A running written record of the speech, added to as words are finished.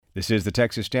This is the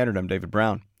Texas Standard. I'm David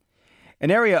Brown. An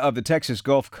area of the Texas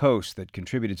Gulf Coast that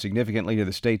contributed significantly to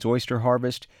the state's oyster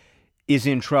harvest is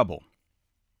in trouble,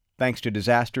 thanks to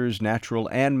disasters, natural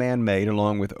and man-made,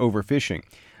 along with overfishing.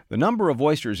 The number of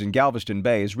oysters in Galveston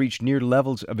Bay has reached near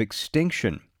levels of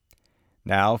extinction.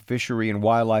 Now, fishery and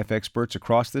wildlife experts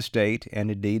across the state, and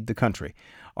indeed the country,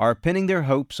 are pinning their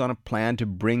hopes on a plan to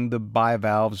bring the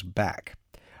bivalves back.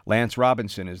 Lance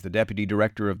Robinson is the Deputy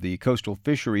Director of the Coastal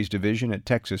Fisheries Division at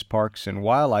Texas Parks and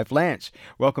Wildlife. Lance,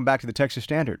 welcome back to the Texas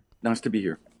Standard. Nice to be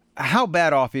here. How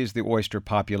bad off is the oyster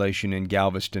population in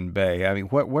Galveston Bay? I mean,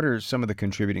 what are some of the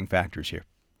contributing factors here?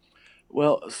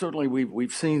 Well, certainly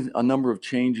we've seen a number of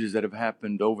changes that have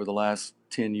happened over the last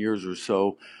 10 years or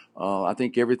so. I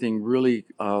think everything really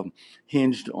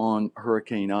hinged on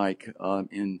Hurricane Ike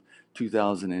in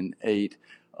 2008.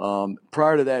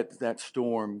 Prior to that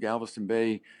storm, Galveston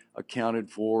Bay accounted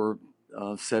for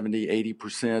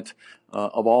 70-80%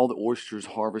 of all the oysters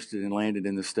harvested and landed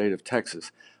in the state of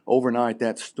Texas. Overnight,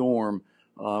 that storm,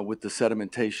 with the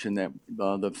sedimentation that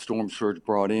the storm surge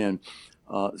brought in,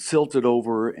 silted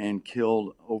over and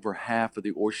killed over half of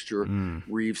the oyster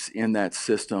reefs in that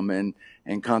system,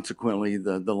 and consequently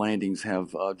the landings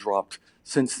have dropped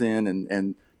since then, and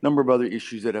a number of other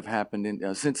issues that have happened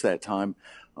since that time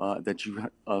that you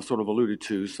sort of alluded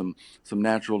to, some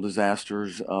natural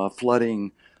disasters,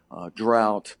 flooding,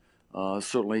 drought,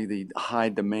 certainly the high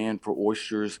demand for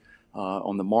oysters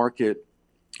on the market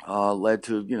led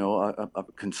to a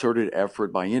concerted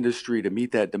effort by industry to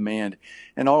meet that demand,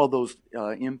 and all of those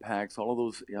impacts, all of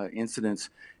those incidents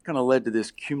kind of led to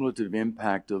this cumulative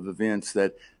impact of events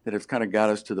that have kind of got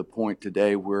us to the point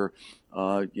today where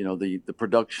the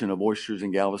production of oysters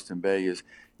in Galveston Bay is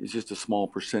just a small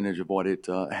percentage of what it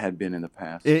had been in the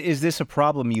past. Is this a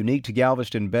problem unique to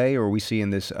Galveston Bay, or are we seeing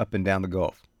this up and down the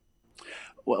Gulf?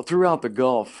 Well, throughout the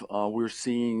Gulf, we're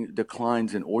seeing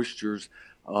declines in oysters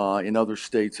in other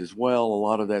states as well. A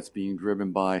lot of that's being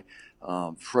driven by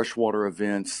freshwater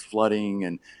events, flooding,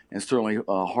 and certainly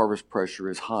harvest pressure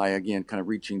is high, again, kind of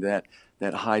reaching that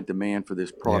high demand for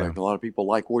this product. Yeah. A lot of people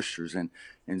like oysters, and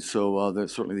so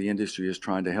certainly the industry is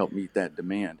trying to help meet that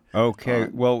demand. Okay.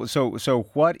 Well, so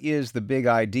what is the big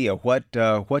idea?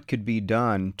 What could be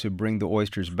done to bring the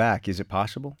oysters back? Is it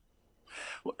possible?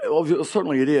 Well,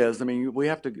 certainly it is. I mean,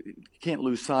 can't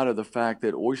lose sight of the fact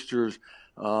that oysters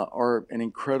are an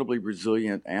incredibly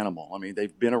resilient animal. I mean,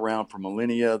 they've been around for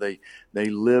millennia. They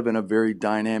live in a very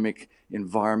dynamic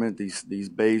environment. These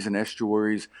bays and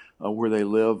estuaries where they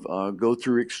live go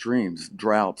through extremes,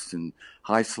 droughts and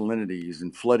high salinities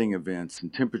and flooding events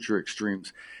and temperature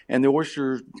extremes. And the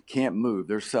oysters can't move.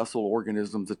 They're sessile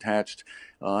organisms attached,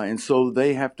 and so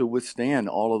they have to withstand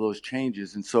all of those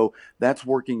changes. And so that's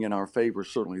working in our favor.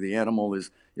 Certainly, the animal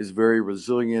is very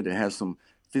resilient. It has some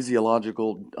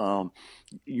physiological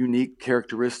unique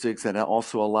characteristics that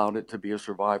also allowed it to be a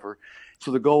survivor.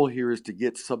 So the goal here is to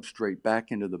get substrate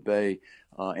back into the bay,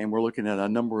 and we're looking at a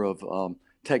number of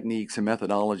techniques and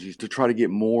methodologies to try to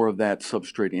get more of that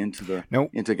substrate into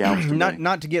Galveston Bay.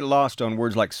 Not to get lost on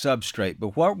words like substrate,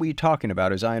 but what we're talking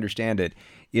about, as I understand it,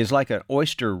 is like an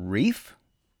oyster reef?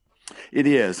 It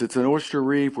is. It's an oyster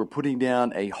reef. We're putting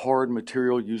down a hard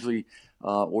material, usually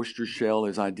oyster shell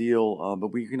is ideal,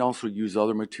 but we can also use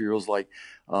other materials like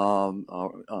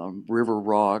river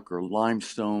rock or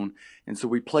limestone. And so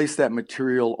we place that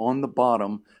material on the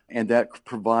bottom, and that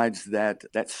provides that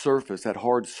surface, that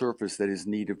hard surface that is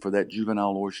needed for that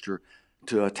juvenile oyster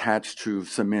to attach to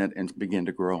cement and begin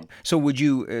to grow. So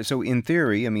so in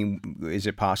theory, I mean, is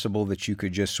it possible that you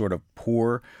could just sort of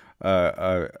pour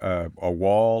a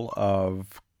wall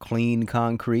of clean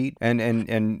concrete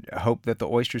and hope that the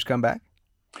oysters come back?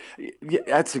 Yeah,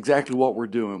 that's exactly what we're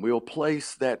doing. We'll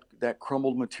place that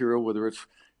crumbled material, whether it's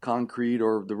concrete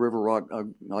or the river rock,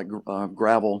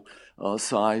 gravel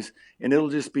size, and it'll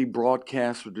just be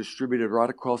broadcast or distributed right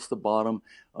across the bottom.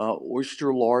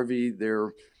 Oyster larvae,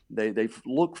 they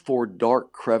look for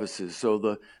dark crevices. So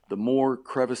the more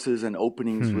crevices and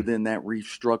openings within that reef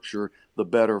structure, the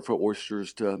better for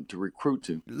oysters to recruit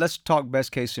to. Let's talk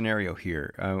best case scenario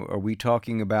here. Are we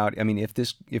talking about? I mean, if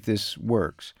this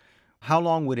works, how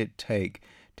long would it take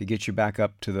to get you back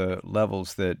up to the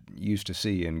levels that you used to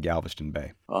see in Galveston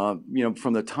Bay?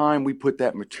 From the time we put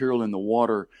that material in the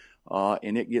water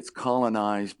and it gets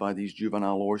colonized by these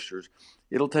juvenile oysters,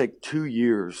 it'll take 2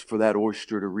 years for that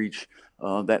oyster to reach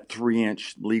that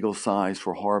 3-inch legal size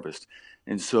for harvest.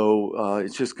 And so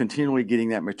it's just continually getting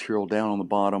that material down on the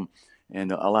bottom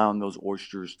and allowing those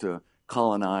oysters to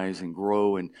colonize and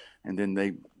grow, and then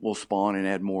they will spawn and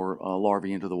add more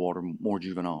larvae into the water, more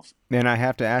juveniles. And I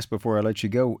have to ask before I let you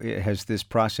go, has this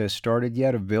process started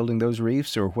yet of building those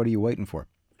reefs, or what are you waiting for?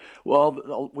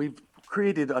 Well, we've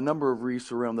created a number of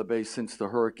reefs around the bay since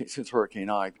Hurricane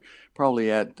Ike,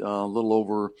 probably at a little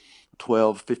over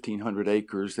 1,500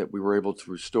 acres that we were able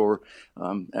to restore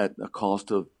at a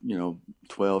cost of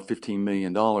 12-15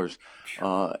 million dollars.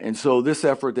 And so this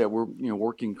effort that we're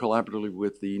working collaboratively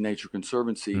with the Nature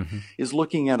Conservancy is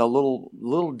looking at a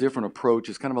little different approach.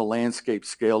 It's kind of a landscape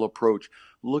scale approach,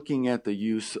 looking at the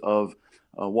use of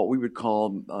what we would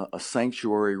call a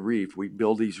sanctuary reef. We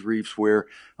build these reefs where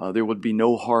there would be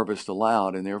no harvest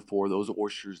allowed, and therefore those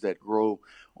oysters that grow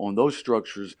on those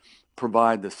structures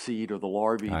provide the seed or the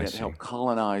larvae that help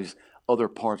colonize other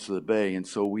parts of the bay. And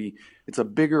so it's a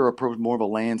bigger approach, more of a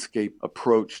landscape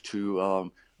approach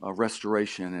to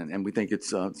restoration, and we think it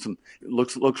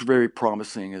looks very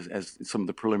promising as some of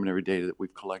the preliminary data that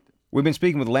we've collected. We've been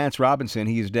speaking with Lance Robinson.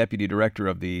 He is Deputy Director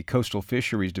of the Coastal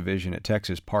Fisheries Division at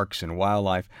Texas Parks and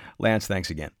Wildlife. Lance, thanks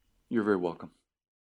again. You're very welcome.